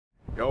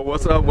Yo,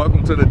 what's up?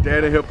 Welcome to the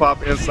Dead and Hip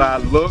Hop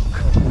Inside Look.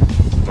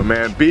 My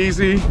man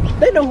Beezy.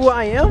 They know who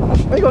I am.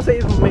 What you gonna say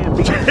is my man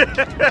Beezy?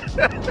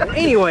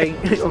 Anyway,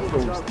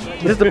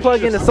 just to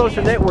plug in the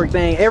social network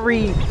thing.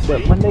 Every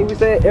Monday we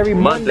said? Every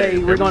Monday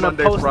we're gonna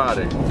post.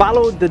 Friday.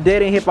 Follow the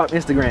Dead and Hip Hop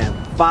Instagram.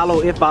 Follow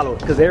it,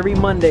 because every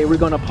Monday we're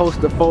gonna post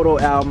the photo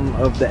album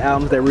of the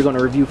albums that we're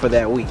gonna review for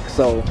that week.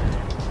 So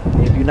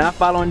if you're not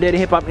following Dead and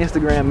Hip Hop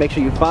Instagram, make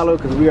sure you follow,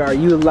 because we are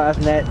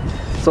utilizing that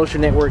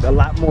social network a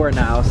lot more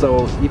now.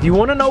 So if you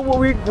want to know what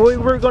we're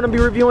going to be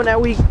reviewing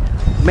that week,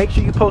 make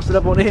sure you post it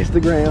up on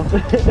Instagram.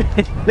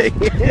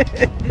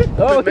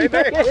 Oh, he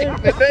making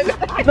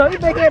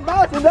it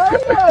bouncy. No,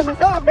 he knows.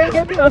 It's all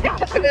making it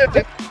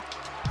bouncy.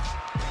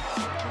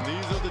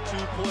 These are the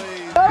two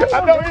plays.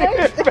 I know he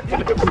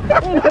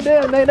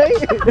damn, Nene.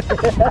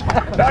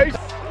 That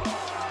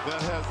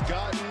has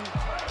gotten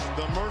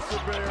the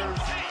Mercer Bears.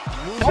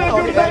 Do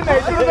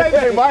the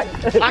name, Mike.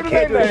 I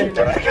can't do it.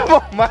 Come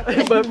on, Mike.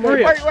 But for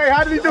real. Wait,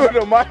 how did he do it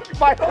though, Mike?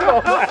 Mike, hold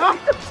on.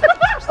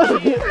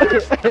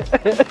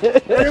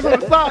 It was on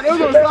the side. It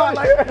was on the side,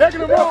 like heck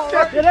in the ball.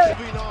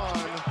 Moving on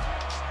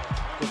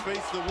to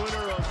face the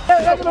winner of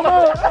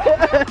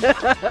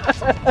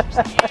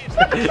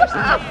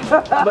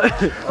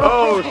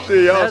Oh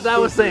shit, y'all. As I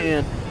was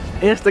saying,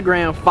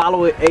 Instagram,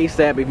 follow it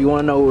ASAP if you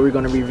want to know what we're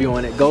going to be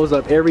reviewing. It goes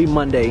up every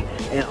Monday.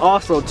 And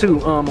also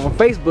too, on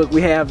Facebook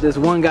we have this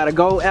One Gotta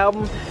Go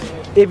album.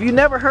 If you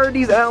never heard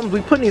these albums,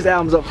 we putting these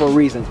albums up for a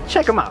reason.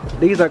 Check them out.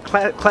 These are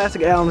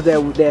classic albums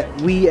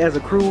that we as a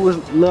crew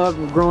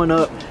loved growing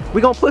up.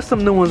 We're going to put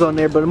some new ones on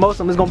there, but most of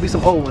them is going to be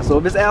some old ones. So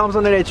if there's albums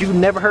on there that you've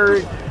never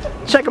heard,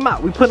 check them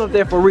out. We put them up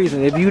there for a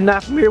reason. If you're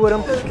not familiar with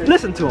them,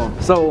 listen to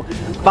them. So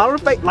follow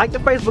like the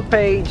Facebook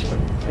page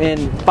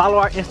and follow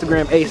our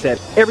Instagram ASAP.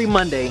 Every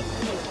Monday,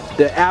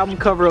 the album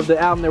cover of the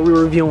album that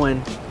we're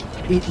reviewing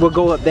will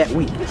go up that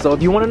week. So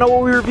if you want to know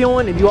what we're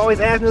reviewing, if you always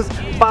ask us,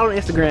 follow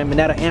Instagram and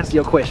that'll answer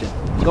your question.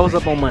 It goes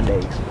up on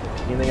Mondays.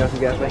 Anything else you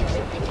guys think?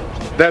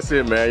 That's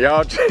it, man.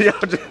 Y'all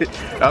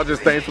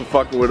just thanks for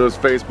fucking with us.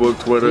 Facebook,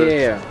 Twitter,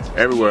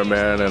 everywhere,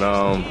 man. And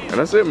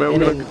that's it, man. We're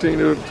gonna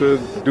continue to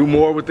do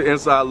more with the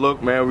Inside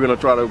Look, man. We're gonna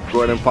try to go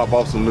ahead and pop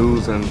off some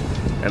news and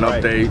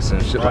updates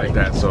and shit like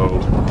that. So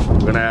we're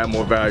gonna add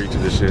more value to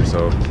this shit.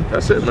 So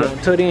that's it, man. So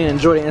until then,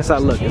 enjoy the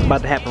Inside Look. It's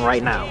about to happen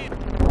right now.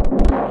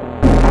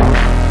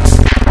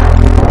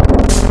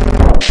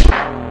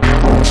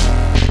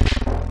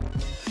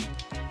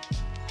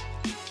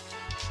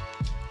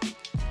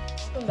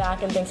 Welcome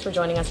back, and thanks for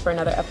joining us for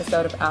another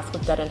episode of Ask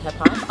with Dead and Hip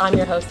Hop. I'm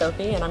your host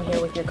Sophie, and I'm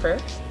here with your crew.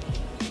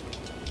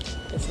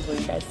 This is where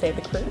you guys say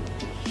the crew.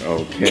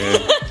 Oh,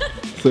 Ken.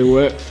 Say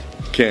what?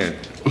 Ken.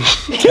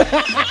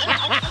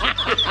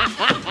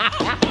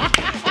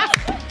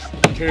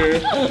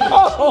 Ken.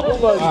 Oh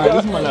my God.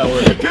 This might not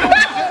work.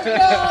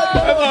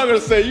 That's all I'm gonna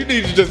say. You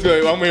need to just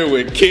go. I'm here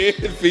with Ken,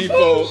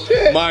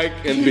 FIFO, Mike,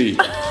 and B.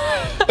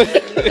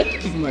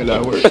 This might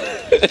not work.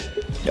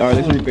 All right,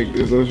 let's rethink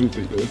this.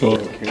 Oh,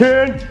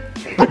 Ken.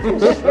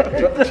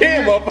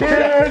 Ken,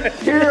 motherfucker.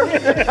 Ken.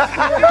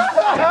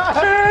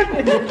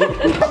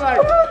 Like,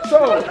 so,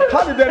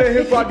 how did that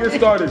hip hop get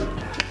started?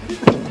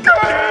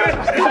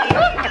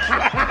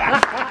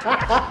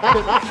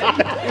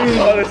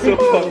 Oh, that's so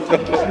fucked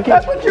up.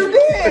 That's what you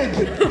did.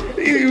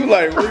 He was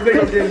like, we think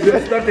I'm getting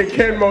just stuck in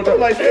Ken mode. I'm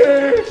like,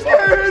 Ken.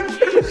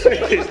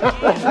 I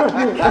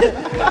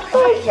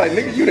was like,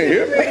 nigga, you didn't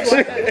hear me?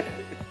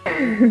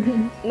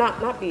 Not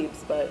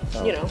beeps, but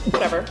you know,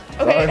 whatever.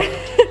 Okay.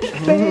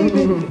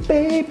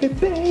 Baby,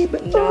 baby,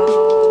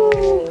 No.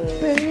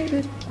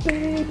 baby,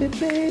 baby,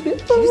 baby.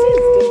 Did you say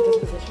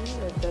it's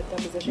disposition or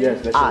deposition?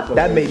 Yes,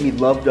 that made me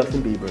love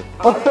Justin Bieber.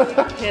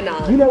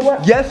 Cannot. You know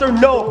what? Yes or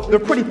no? They're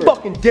pretty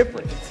fucking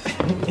different.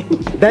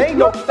 They ain't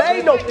no film. They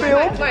ain't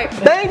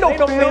no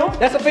film.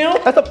 That's a film?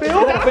 That's a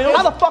film?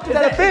 How the fuck is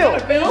that a film?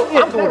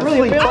 I'm going to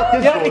really fuck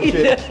this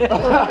bullshit.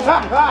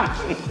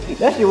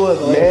 That shit was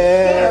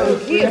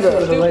hilarious.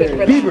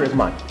 Man, Bieber is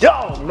my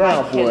dog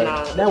now, boy.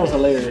 That was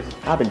hilarious.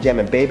 I've been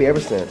jamming Baby ever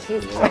since.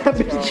 I've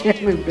been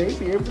jamming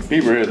Baby ever since.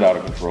 Bieber is out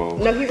of control.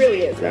 No, he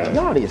really is. Yeah.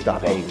 Y'all need to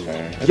stop hating.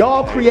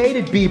 Y'all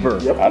created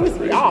Bieber. Who's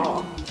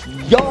y'all?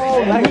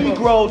 Y'all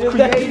Negroes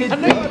created I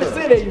know how to Bieber.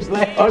 say that, you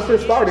slack. Usher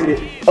started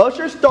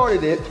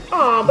it,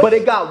 but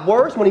it got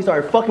worse when he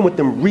started fucking with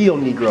them real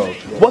Negroes.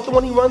 What's the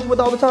one he runs with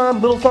all the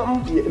time? Little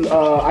something?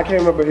 I can't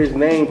remember his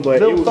name,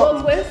 but Little it was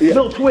something. Twist?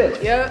 Little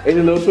Twist. Yeah. Is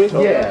it Lil Twist?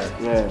 Yeah.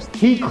 Yeah.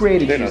 He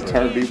created They done Bieber.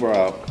 turned Bieber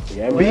out.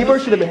 Yeah, man. Bieber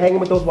should have been hanging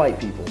with those white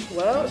people.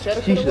 Well, She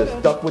should have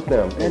stuck with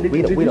them. And did We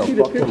you don't see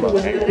the fuck him picture up.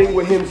 with everything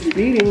with him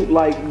speeding?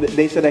 Like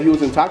they said that he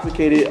was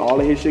intoxicated. All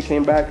of his shit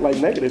came back like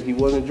negative. He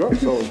wasn't drunk,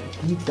 so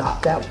He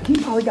got that. He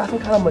probably got some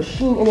kind of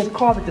machine in his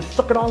car that just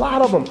suck it all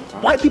out of him.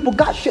 White people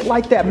got shit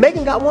like that.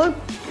 Megan got one.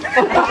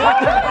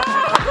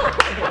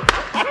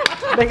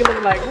 Make it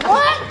look like,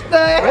 what?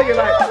 Nigga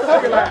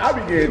like, I be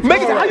getting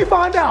Megan said, how you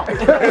find out?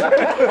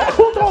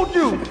 Who told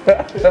you?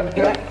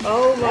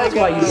 Oh my That's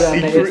why you God. got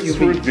in the secrets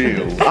SUV.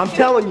 revealed. I'm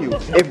telling you,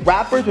 if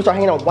rappers would start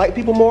hanging out with white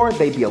people more,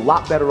 they'd be a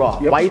lot better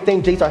off. Why do you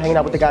think Jay started hanging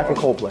out with the guy from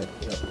Coldplay?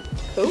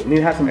 You need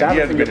to have some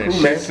balance in your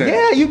crew, man.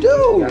 Yeah, you do.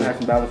 You gotta have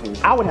some balance in your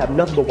crew. I would have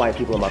nothing but white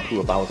people in my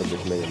crew if I was a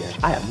rich millionaire.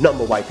 I have nothing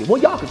but white people.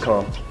 Well, y'all could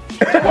come.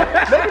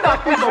 Maybe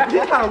not Fico, because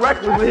he's kind of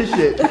reckless with his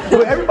shit.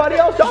 But everybody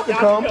else, y'all can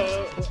come.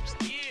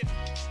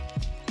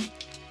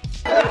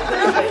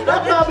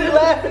 Stop not be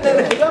laughing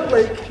at me. I'm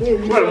like,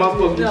 What am I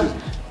supposed to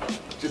do?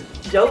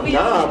 Jovi?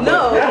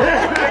 No.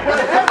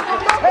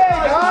 hey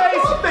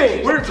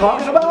guys, we're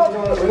talking about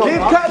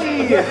Kid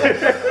Cudi.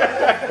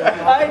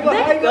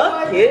 Next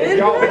up, kid.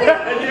 I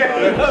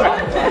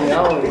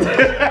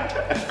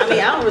mean,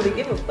 I don't really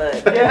give a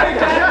fuck.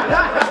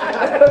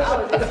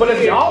 But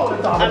if y'all want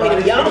to talk I mean,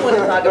 if y'all want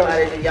to talk about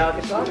it, then y'all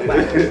can talk about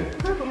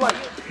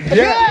it.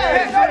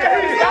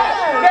 yeah.